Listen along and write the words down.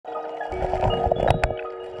Oh,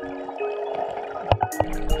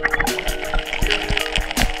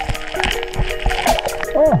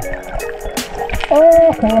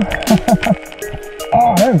 okay.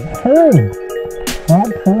 Oh, there's two.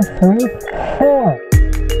 1, 2, 3, 4.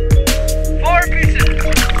 4 pieces.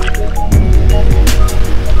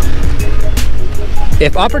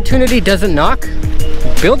 If opportunity doesn't knock,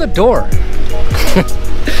 build a door.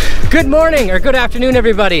 Good morning or good afternoon,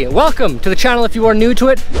 everybody. Welcome to the channel if you are new to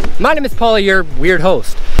it. My name is Paula, your weird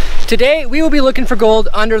host. Today we will be looking for gold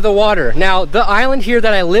under the water. Now the island here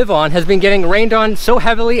that I live on has been getting rained on so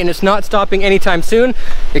heavily and it's not stopping anytime soon,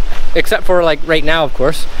 except for like right now, of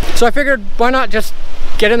course. So I figured why not just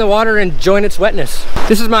get in the water and join its wetness.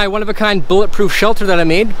 This is my one-of-a-kind bulletproof shelter that I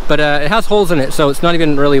made, but it has holes in it, so it's not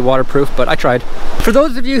even really waterproof, but I tried. For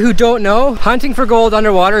those of you who don't know, hunting for gold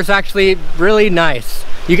underwater is actually really nice.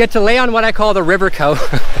 You get to lay on what I call the river couch,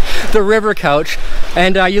 the river couch,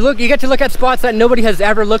 and you get to look at spots that nobody has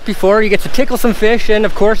ever looked before. You get to tickle some fish and,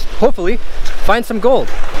 of course, hopefully, find some gold.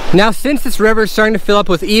 Now, since this river is starting to fill up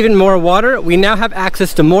with even more water, we now have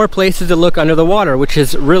access to more places to look under the water, which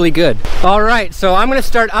is really good. All right, so I'm gonna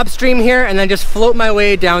start upstream here and then just float my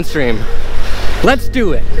way downstream. Let's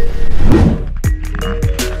do it.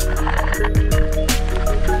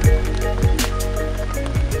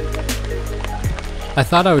 I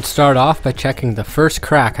thought I would start off by checking the first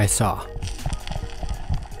crack I saw.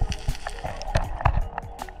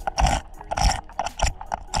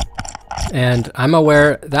 And I'm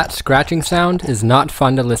aware that scratching sound is not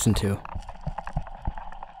fun to listen to.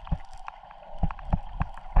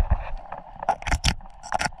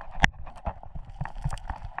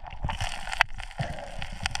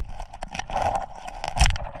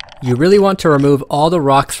 You really want to remove all the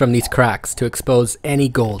rocks from these cracks to expose any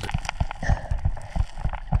gold.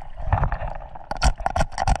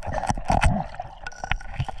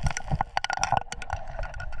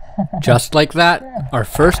 Just like that, our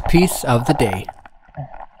first piece of the day.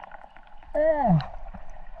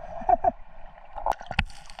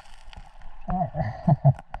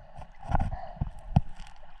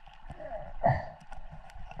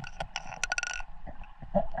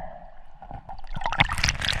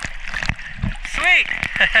 Sweet!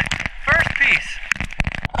 First piece.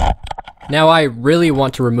 Now I really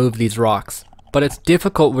want to remove these rocks, but it's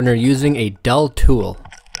difficult when you're using a dull tool.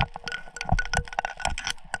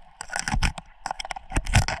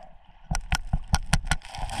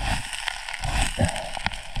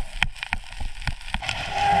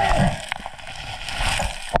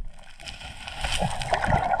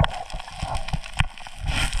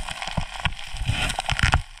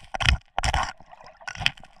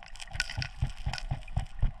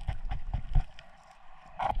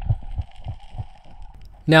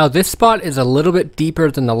 Now this spot is a little bit deeper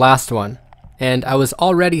than the last one, and I was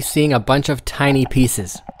already seeing a bunch of tiny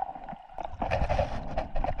pieces.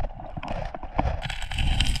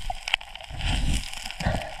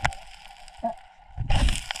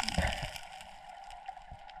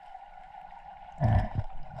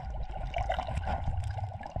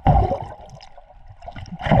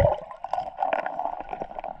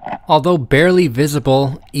 Although barely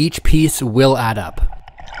visible, each piece will add up.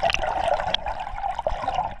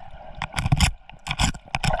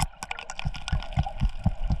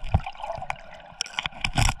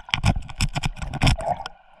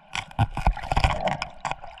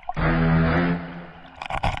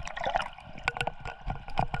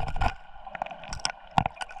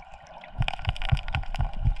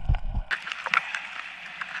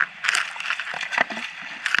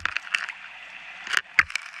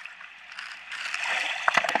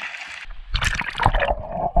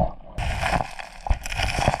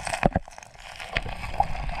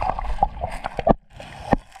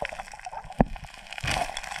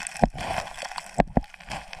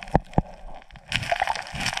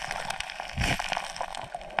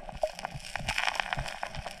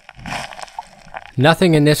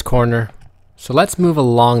 Nothing in this corner, so let's move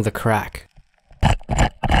along the crack.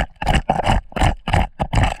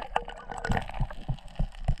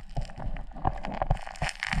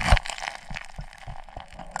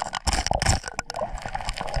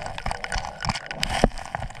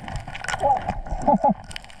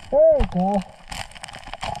 There you go.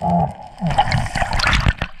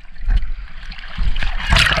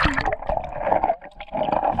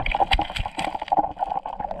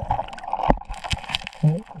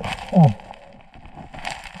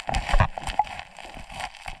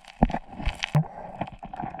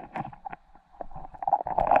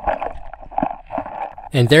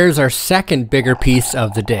 And there's our second bigger piece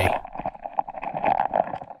of the day.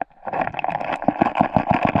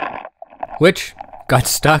 Which got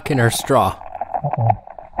stuck in our straw.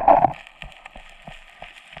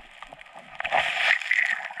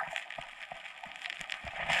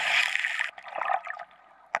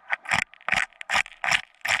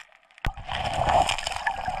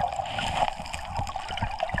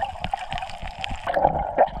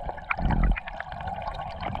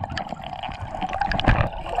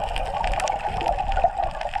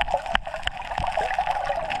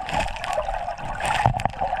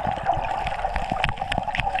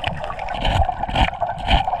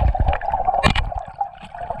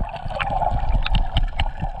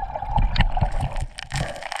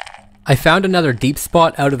 I found another deep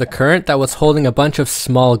spot out of the current that was holding a bunch of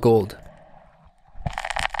small gold.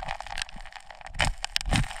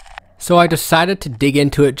 So I decided to dig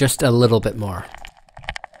into it just a little bit more.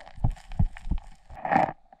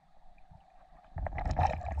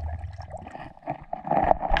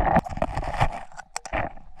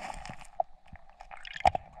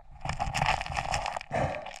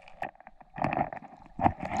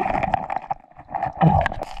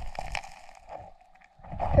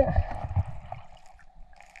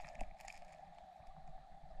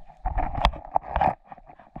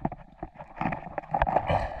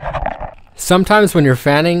 Sometimes when you're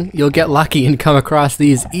fanning, you'll get lucky and come across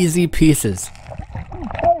these easy pieces.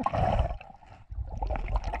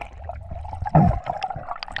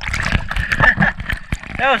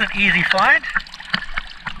 That was an easy find.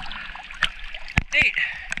 Neat.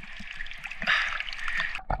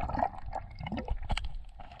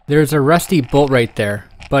 There's a rusty bolt right there,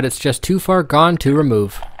 but it's just too far gone to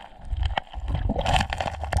remove.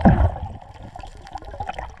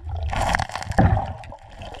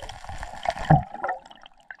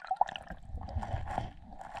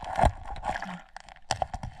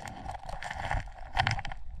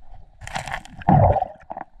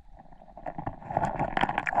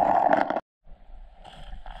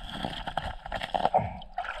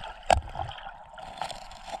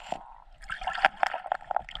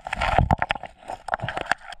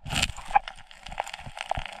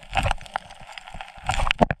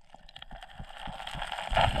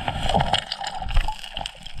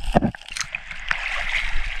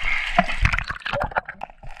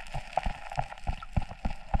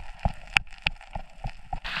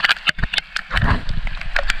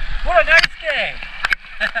 What a nice day!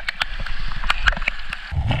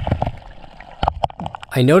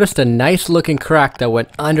 I noticed a nice looking crack that went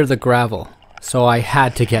under the gravel, so I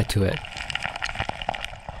had to get to it.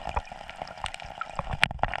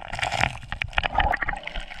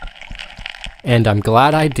 And I'm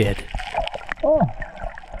glad I did. Oh,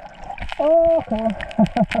 okay.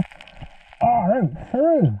 Alright,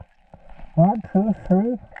 3. 1, 2,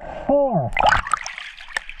 3, 4.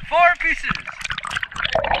 4 pieces!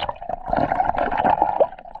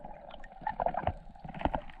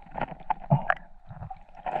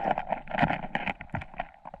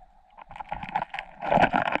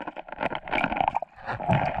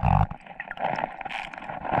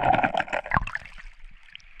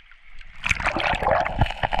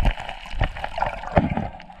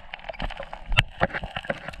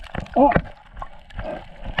 Oh,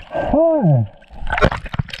 5.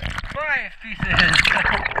 5 pieces!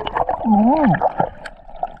 Alright.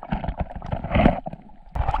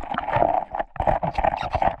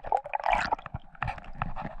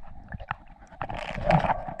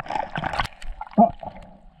 Oh,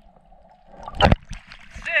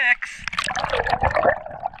 6.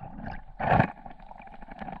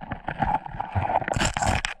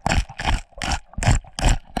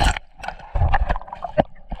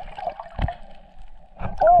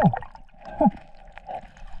 oh.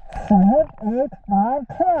 7, 8, 9,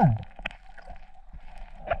 10.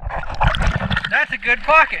 That's a good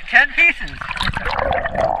pocket. 10 pieces.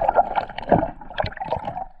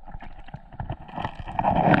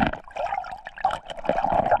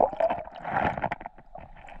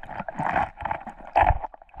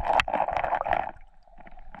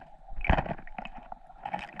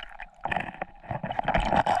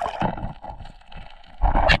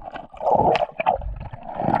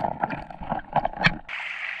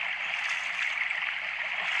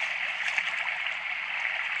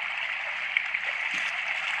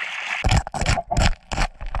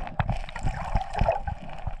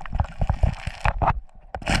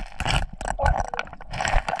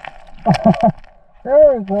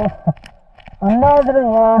 There we go. Another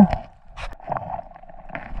one.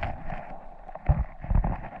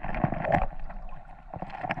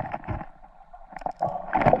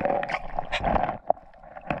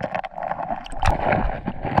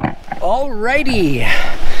 Alrighty,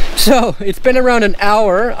 So it's been around an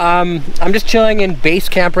hour. I'm just chilling in base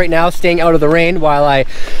camp right now, staying out of the rain while I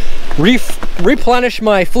replenish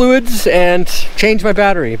my fluids and change my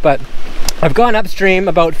battery. But I've gone upstream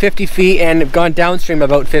about 50 feet and I've gone downstream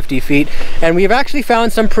about 50 feet, and we've actually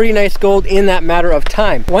found some pretty nice gold in that matter of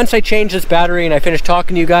time. Once I change this battery and I finish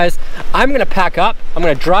talking to you guys, I'm gonna pack up, I'm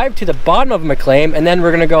gonna drive to the bottom of my claim, and then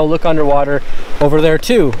we're gonna go look underwater over there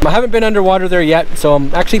too. I haven't been underwater there yet, so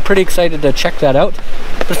I'm actually pretty excited to check that out.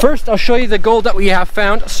 But first, I'll show you the gold that we have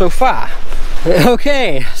found so far.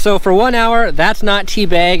 Okay, so for 1 hour, that's not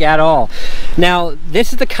teabag at all. Now,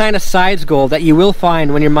 this is the kind of size gold that you will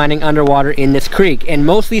find when you're mining underwater in this creek, and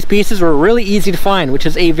most of these pieces were really easy to find, which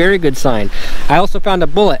is a very good sign. I also found a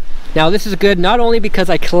bullet. Now, this is good not only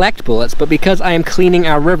because I collect bullets, but because I am cleaning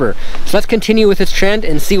our river. So let's continue with this trend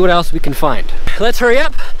and see what else we can find. Let's hurry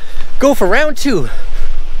up, go for round 2.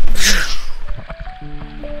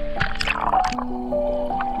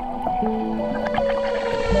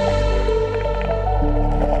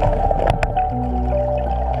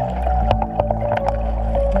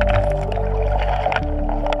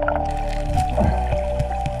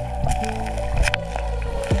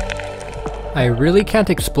 I really can't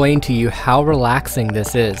explain to you how relaxing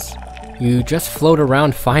this is. You just float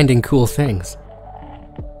around finding cool things.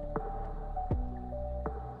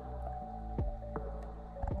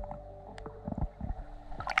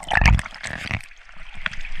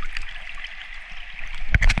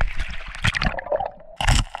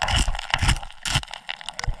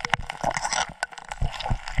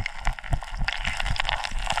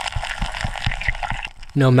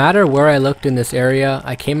 No matter where I looked in this area,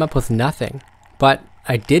 I came up with nothing. But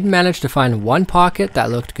I did manage to find one pocket that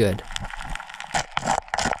looked good.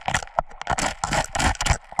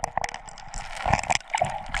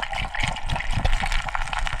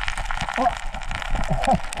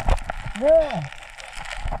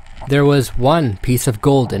 There was one piece of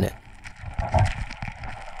gold in it.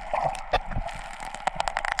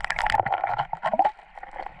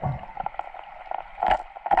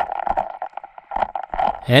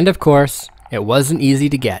 And of course, it wasn't easy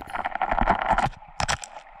to get.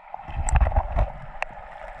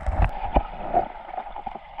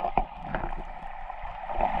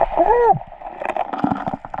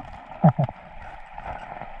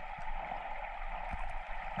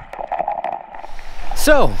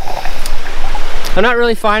 So, I'm not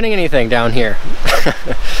really finding anything down here.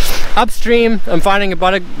 Upstream, I'm finding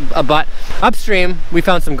upstream, we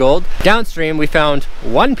found some gold. Downstream, we found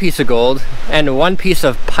one piece of gold and one piece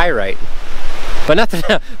of pyrite. But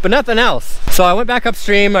nothing else. So I went back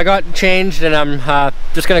upstream, I got changed, and I'm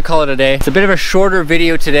just gonna call it a day. It's a bit of a shorter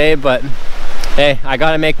video today, but hey, I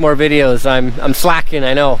gotta make more videos. I'm slacking,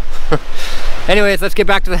 I know. Anyways, let's get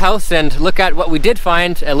back to the house and look at what we did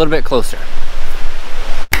find a little bit closer.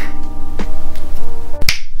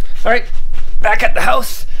 All right, back at the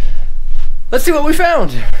house. Let's see what we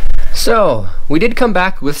found. So, we did come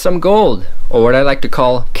back with some gold, or what I like to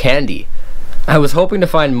call candy. I was hoping to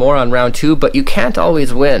find more on round 2, but you can't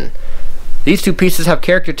always win. These two pieces have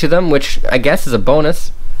character to them, which I guess is a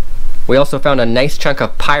bonus. We also found a nice chunk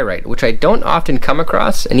of pyrite, which I don't often come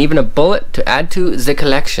across, and even a bullet to add to the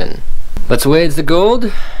collection. Let's weigh the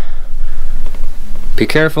gold. Be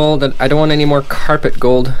careful that I don't want any more carpet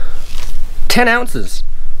gold. 10 ounces.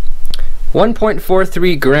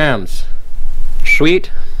 1.43 grams. Sweet.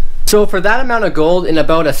 So for that amount of gold in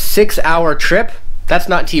about a 6-hour trip, that's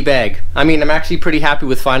not teabag. I mean, I'm actually pretty happy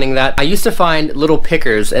with finding that. I used to find little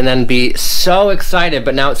pickers and then be so excited,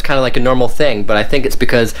 but now it's kind of like a normal thing. But I think it's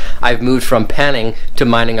because I've moved from panning to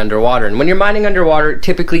mining underwater. And when you're mining underwater,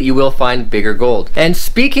 typically you will find bigger gold. And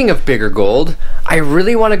speaking of bigger gold, I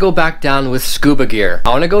really want to go back down with scuba gear. I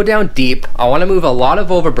want to go down deep. I want to move a lot of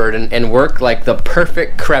overburden and work like the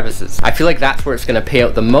perfect crevices. I feel like that's where it's going to pay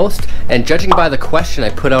out the most. And judging by the question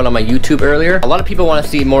I put out on my YouTube earlier, a lot of people want to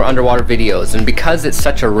see more underwater videos. And because it's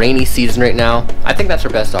such a rainy season right now, I think that's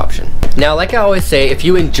our best option. Now, like I always say, if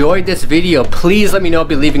you enjoyed this video, please let me know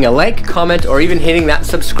by leaving a like, comment, or even hitting that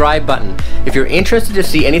subscribe button. If you're interested to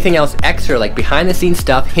see anything else extra, like behind the scenes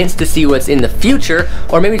stuff, hints to see what's in the future,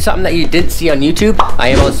 or maybe something that you didn't see on YouTube, I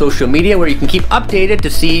am on social media where you can keep updated to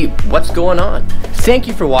see what's going on. Thank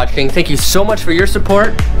you for watching. Thank you so much for your support.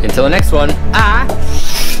 Until the next one,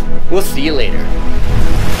 we'll see you later.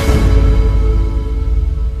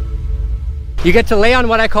 You get to lay on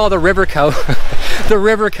what I call the river couch, the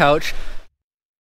river couch,